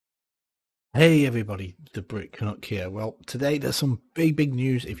Hey everybody, the Brick Canuck here. Well, today there's some big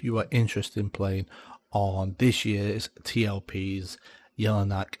news if you are interested in playing on this year's TLPs,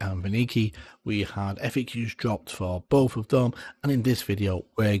 Yelinak and Vaniki. We had FAQs dropped for both of them, and in this video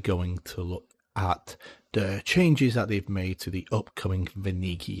we're going to look at the changes that they've made to the upcoming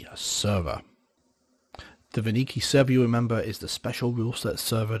Vaniki server. The Vaniki server, you remember, is the special Ruleset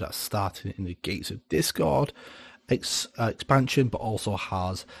server that's starting in the Gates of Discord expansion, but also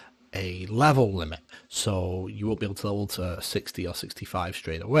has a level limit, so you won't be able to level to 60 or 65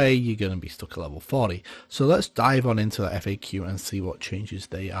 straight away. You're going to be stuck at level 40. So let's dive on into the FAQ and see what changes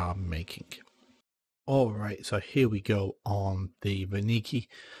they are making. Alright, so here we go on the Vaniki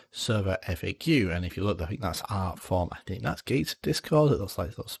server FAQ, and if you look, I think that's art form, I think that's Gates of Discord. It looks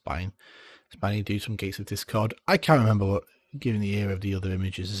like little spine do some Gates of Discord. I can't remember what, given the era of the other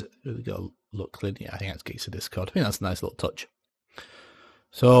images, really got to look linear. I think that's Gates of Discord. I think that's a nice little touch.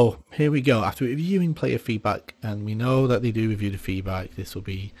 So here we go. After reviewing player feedback, and we know that they do review the feedback, this will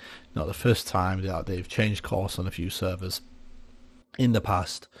be not the first time that they've changed course on a few servers in the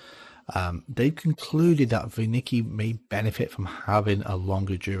past. They've concluded that Vaniki may benefit from having a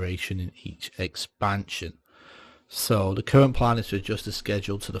longer duration in each expansion. So the current plan is to adjust the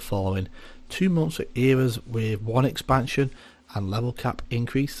schedule to the following: 2 months of eras with one expansion and level cap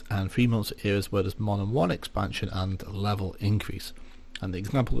increase, and 3 months of eras where there's more than one expansion and level increase. And the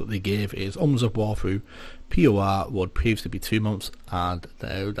example that they gave is Arms of War through POR would previously be 2 months, and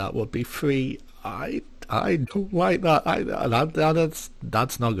now that would be 3. I don't like that.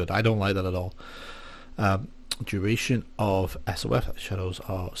 That's not good. I don't like that at all. Duration of SOF, Shadows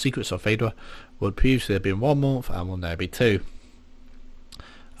or Secrets of Phaedra, would previously have been 1 month and will now be 2.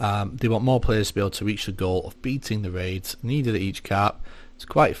 They want more players to be able to reach the goal of beating the raids needed at each cap. It's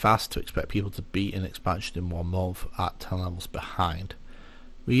quite fast to expect people to beat an expansion in 1 month at 10 levels behind.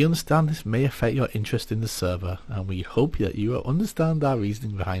 We understand this may affect your interest in the server, and we hope that you understand our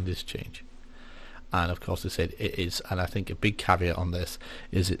reasoning behind this change. And of course they said it is, and I think a big caveat on this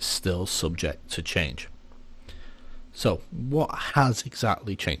is it's still subject to change. So what has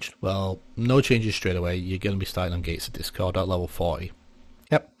exactly changed? Well, no changes straight away. You're going to be starting on Gates of Discord at level 40.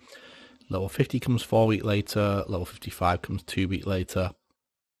 Yep. Level 50 comes 4 weeks later, level 55 comes 2 weeks later,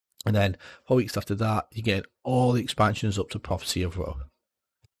 and then 4 weeks after that you get all the expansions up to Prophecy of Ro.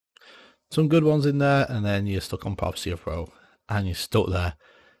 Some good ones in there, and then you're stuck on Prophecy of Ro, and you're stuck there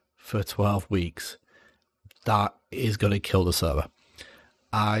for 12 weeks. That is going to kill the server.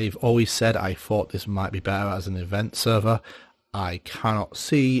 I've always said I thought this might be better as an event server. I cannot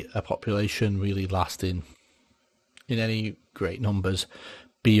see a population really lasting in any great numbers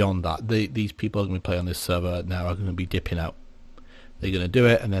beyond that. These people are going to play on this server now are going to be dipping out. They're going to do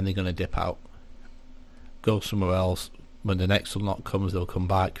it, and then they're going to dip out, go somewhere else. When the next unlock comes, they'll come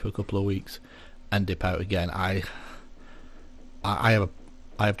back for a couple of weeks and dip out again. I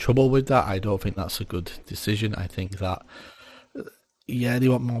have trouble with that. I don't think that's a good decision. I think that, yeah, they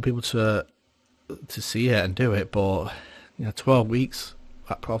want more people to see it and do it, but 12 weeks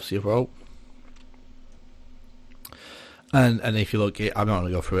at Prophecy of Ro. And if you look, I'm not going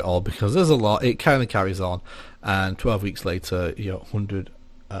to go through it all because there's a lot. It kind of carries on, and 12 weeks later,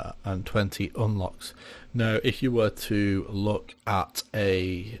 120 unlocks. Now, if you were to look at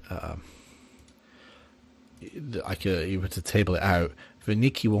you were to table it out,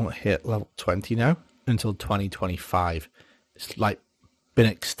 Vaniki won't hit level 20 now until 2025. It's like been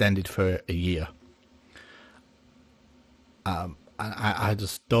extended for a year. And I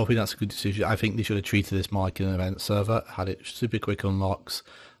just don't think that's a good decision. I think they should have treated this more like an event server, had it super quick unlocks.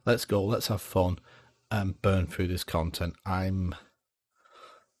 Let's go, let's have fun, and burn through this content. I'm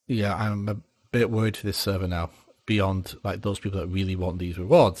a bit worried for this server now, beyond like those people that really want these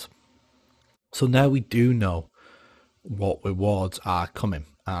rewards. So now we do know what rewards are coming,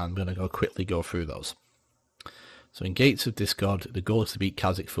 and I'm going to quickly go through those. So in Gates of Discord, the goal is to beat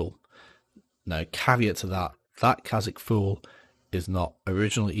Kha'Zix Fool. Now, caveat to that Kha'Zix Fool is not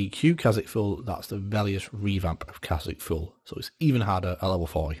original EQ Kha'Zix Fool, that's the Velious revamp of Kha'Zix Fool. So it's even harder at level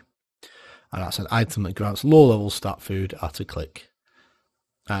 40. And that's an item that grants low level stat food at a click.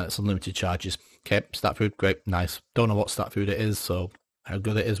 And it's unlimited charges. Okay, stat food, great, nice. Don't know what stat food it is, so how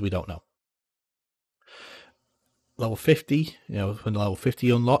good it is, we don't know. Level 50, when level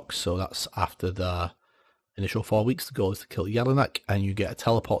 50 unlocks, so that's after the initial 4 weeks, the goal is to kill Yelinak, and you get a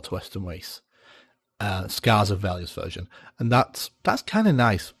teleport to Western Waste. Scars of Velious version. And that's kind of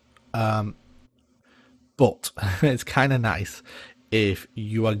nice. But it's kind of nice if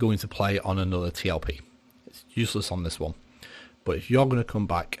you are going to play on another TLP. It's useless on this one. But if you're going to come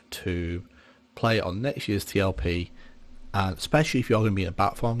back to play on next year's TLP, and especially if you're going to be in a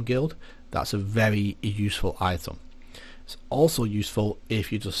Batform guild, That's a very useful item. It's also useful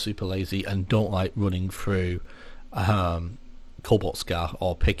if you're just super lazy and don't like running through Cobalt Scar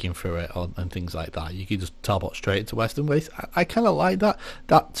or picking through it and things like that. You can just teleport straight into Western Waste. I kind of like that.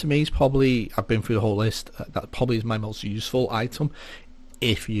 That to me is probably, I've been through the whole list, that probably is my most useful item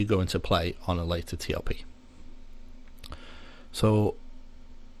if you're going to play on a later TLP. So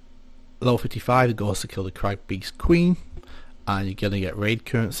level 55 goes to kill the Crag Beast Queen, and you're going to get raid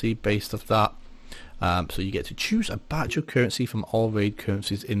currency based off that. So you get to choose a batch of currency from all raid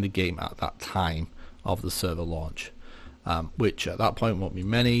currencies in the game at that time of the server launch, which at that point won't be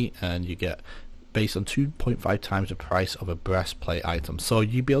many, and you get based on 2.5 times the price of a breastplate item. So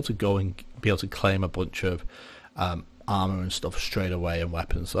you'll be able to go and be able to claim a bunch of armor and stuff straight away, and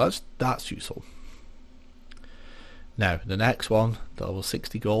weapons. So that's useful. Now the next one, the level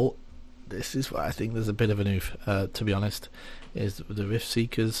 60 goal. This is where I think there's a bit of an oof, to be honest, is the Rift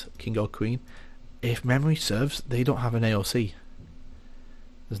Seekers King or Queen. If memory serves, they don't have an AOC.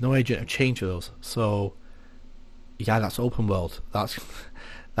 There's no agent of change for those. So yeah, that's open world.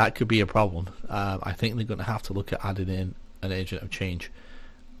 That could be a problem. I think they're going to have to look at adding in an agent of change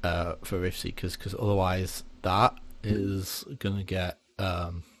for Rift Seekers, because otherwise that is going to get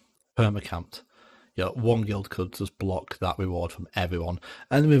permacamped. One guild could just block that reward from everyone,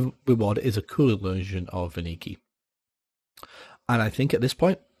 and the reward is a cool illusion of Vaniki. And I think at this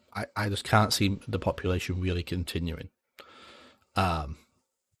point, I just can't see the population really continuing.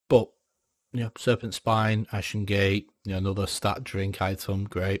 But Serpent Spine, Ashen Gate, another stat drink item,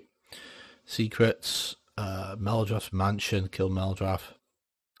 great. Secrets, Meldrath's Mansion, kill Meldrath,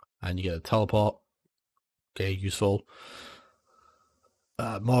 and you get a teleport. Okay, useful.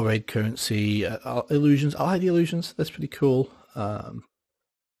 More raid currency, illusions. I like the illusions. That's pretty cool.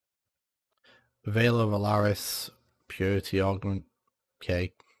 Veil of Alaris, Purity Augment.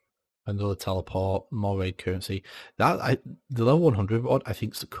 Okay, another teleport. More raid currency. The level 100 one I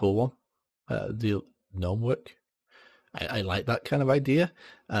think is the cool one. The gnome work. I like that kind of idea,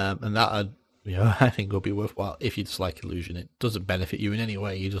 and that I think will be worthwhile if you just like illusion. It doesn't benefit you in any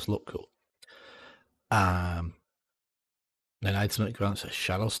way. You just look cool. An item that grants a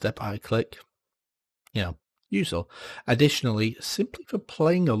shadow step eye click. Useful. Additionally, simply for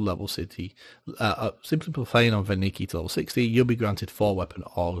playing on level 60, simply for playing on Vaniki to level 60, you'll be granted 4 weapon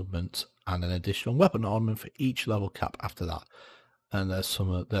ornaments and an additional weapon ornament for each level cap after that. And there's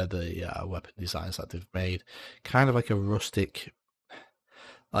the weapon designs that they've made, kind of like a rustic,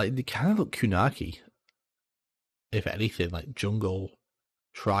 like they kind of look Kunaki, if anything, like jungle,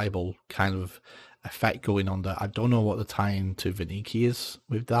 tribal kind of effect going on there. I don't know what the tie-in to Vaniki is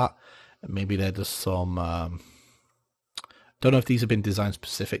with that. Maybe they're just some don't know if these have been designed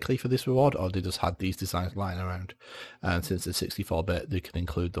specifically for this reward, or they just had these designs lying around, and since it's 64-bit they can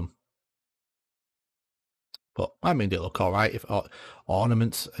include them. But I mean, they look alright. If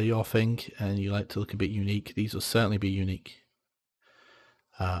ornaments are your thing and you like to look a bit unique, these will certainly be unique.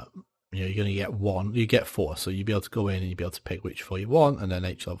 You're going to get 1, you get 4, so you'll be able to go in and you'll be able to pick which 4 you want, and then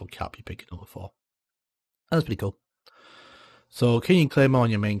each level cap you pick another 4. That's pretty cool. So can you claim on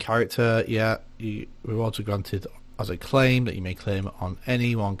your main character? Yeah, rewards are granted as a claim that you may claim on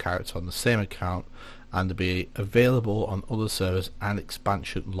any one character on the same account, and to be available on other servers and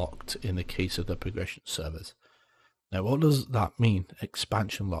expansion locked in the case of the progression servers. Now, what does that mean,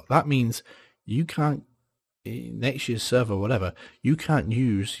 expansion lock? That means you can't, next year's server, whatever, you can't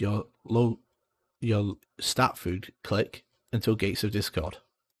use your stat food click until Gates of Discord.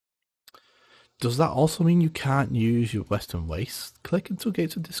 Does that also mean you can't use your Western Waste click until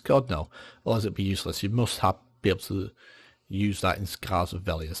Gates of Discord? No, otherwise it'd be useless. You must be able to use that in Scars of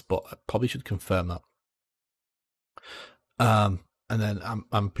Velius, but I probably should confirm that. And then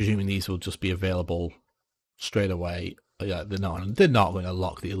I'm presuming these will just be available straight away. Yeah, they're not going to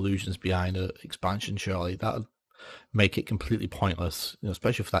lock the illusions behind an expansion. Surely that would make it completely pointless,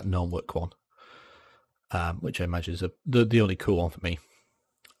 especially for that gnome work one, which I imagine is the only cool one for me.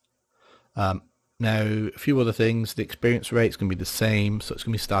 Now, a few other things. The experience rate is going to be the same, so it's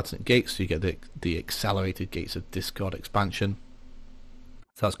going to be starting at gates, so you get the accelerated Gates of Discord expansion.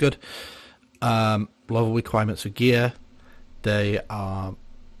 So that's good. Level requirements for gear, they are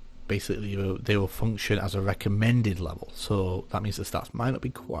basically, they will function as a recommended level, so that means the stats might not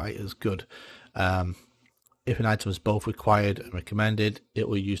be quite as good. If an item is both required and recommended, it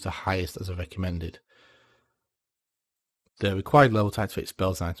will use the highest as a recommended. The required level to activate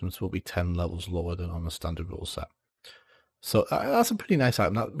spells and items will be 10 levels lower than on a standard rule set. So that's a pretty nice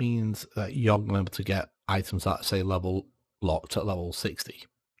item. That means that you're going to be able to get items that say level locked at level 60.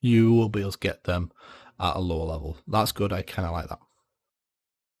 You will be able to get them at a lower level. That's good. I kind of like that.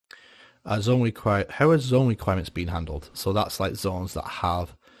 how are zone requirements being handled? So that's like zones that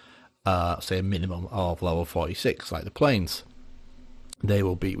have, say, a minimum of level 46, like the plains. They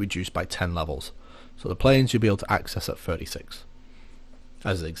will be reduced by 10 levels. So the plains you'll be able to access at 36,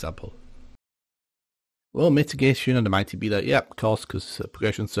 as an example. Will mitigation and the mighty be there? Yep, of course, because it's a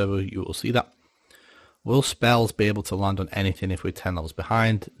progression server, you will see that. Will spells be able to land on anything if we're 10 levels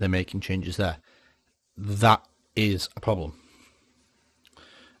behind? They're making changes there. That is a problem.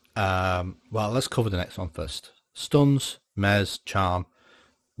 Well, let's cover the next one first. Stuns, Mez, Charm,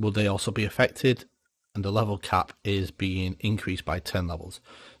 will they also be affected? And the level cap is being increased by 10 levels.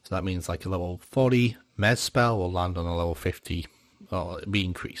 So that means like a level 40 Mez spell will land on a level 50, or it'll be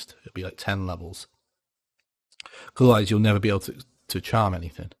increased. It'll be like 10 levels. Otherwise, you'll never be able to charm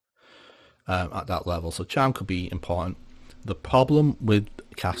anything at that level. So charm could be important. The problem with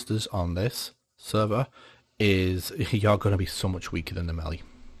casters on this server is you're going to be so much weaker than the melee.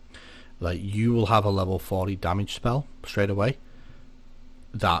 Like, you will have a level 40 damage spell straight away.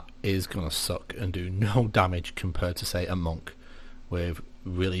 That is going to suck and do no damage compared to, say, a monk with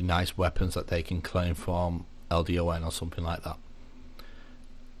really nice weapons that they can claim from LDON or something like that.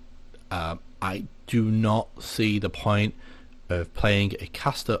 I do not see the point of playing a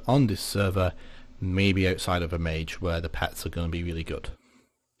caster on this server, maybe outside of a mage where the pets are going to be really good.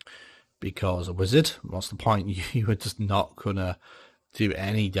 Because a wizard, what's the point? You are just not going to do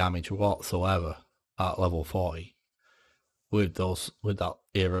any damage whatsoever at level 40 with that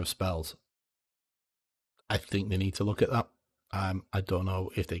era of spells. I think they need to look at that. I don't know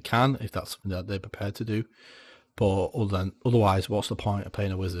if they can, if that's something that they're prepared to do. But otherwise, what's the point of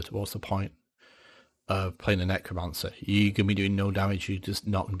playing a wizard? What's the point of playing a necromancer? You can be doing no damage. You're just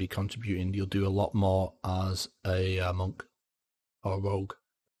not going to be contributing. You'll do a lot more as a monk or a rogue.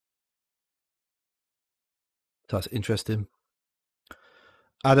 So that's interesting.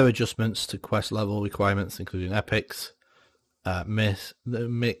 Other adjustments to quest level requirements, including epics. The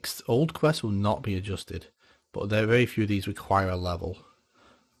mixed old quests will not be adjusted, but there are very few of these require a level.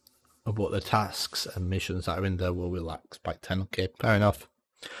 But the tasks and missions that are in there will relax by 10. Okay, fair enough.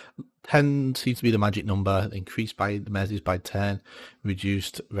 10 seems to be the magic number. Increased by the measures by 10.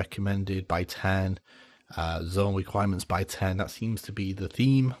 Reduced recommended by 10. Zone requirements by 10. That seems to be the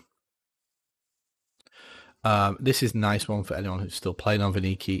theme. This is a nice one for anyone who's still playing on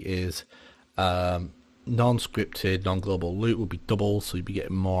Vaniki. Is non-scripted, non-global loot will be double, so you'll be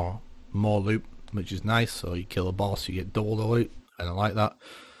getting more loot, which is nice. So you kill a boss, you get double the loot. I don't like that.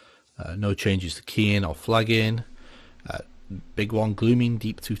 No changes to keying or flagging. Big one, Glooming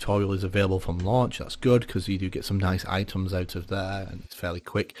Deep tutorial is available from launch. That's good because you do get some nice items out of there and it's fairly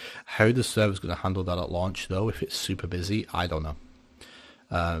quick. How the server's going to handle that at launch though, if it's super busy, I don't know.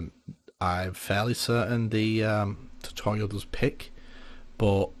 I'm fairly certain the tutorial does pick,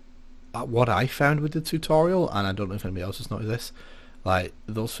 but what I found with the tutorial, and I don't know if anybody else has noticed this, like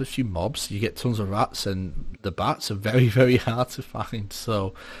those few mobs, you get tons of rats and the bats are very, very hard to find.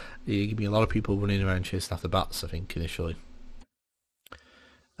 So you give me a lot of people running around chasing after bats, I think, initially.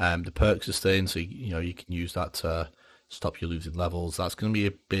 The perks are staying, so you can use that to stop you losing levels. That's going to be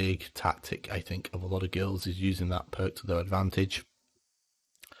a big tactic, I think, of a lot of guilds, is using that perk to their advantage.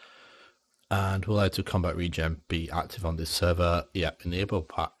 And will out of combat regen be active on this server? Yeah, enable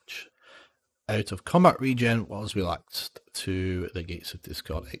patch. Out of combat regen was relaxed to the Gates of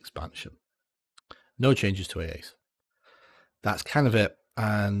Discord expansion. No changes to AAs. That's kind of it.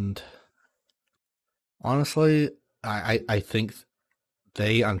 And honestly, I think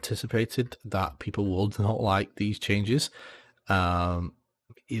they anticipated that people would not like these changes.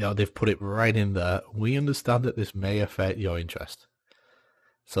 They've put it right in there. We understand that this may affect your interest.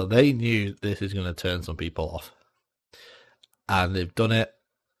 So they knew this is going to turn some people off. And they've done it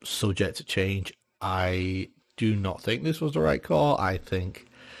subject to change. I do not think this was the right call. I think,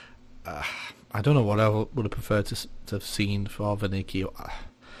 I don't know what I would have preferred to have seen for Vaniki.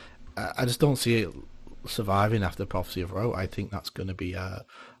 I just don't see it surviving after Prophecy of Ro. I think that's going to be a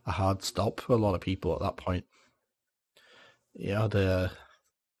hard stop for a lot of people at that point. I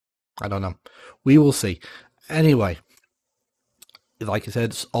don't know. We will see. Anyway, like I said,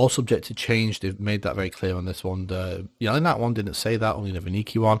 it's all subject to change. They've made that very clear on this one. The Yelinak one didn't say that, only the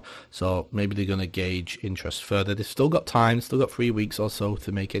Vaniki one. So maybe they're going to gauge interest further. They've still got time, still got 3 weeks or so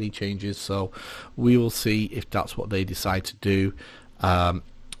to make any changes. So we will see if that's what they decide to do.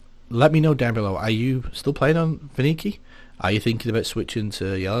 Let me know down below. Are you still playing on Vaniki? Are you thinking about switching to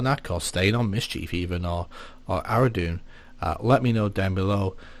Yelinak or staying on Mischief even, or Aradun? Let me know down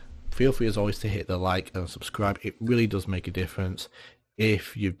below. Feel free as always to hit the like and subscribe. It really does make a difference.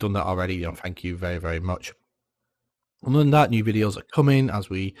 If you've done that already, thank you very, very much. Other than that, new videos are coming as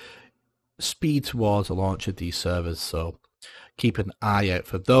we speed towards the launch of these servers, so keep an eye out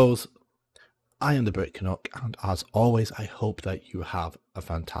for those. I am the Brit Canuck, and as always, I hope that you have a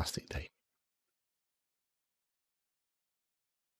fantastic day.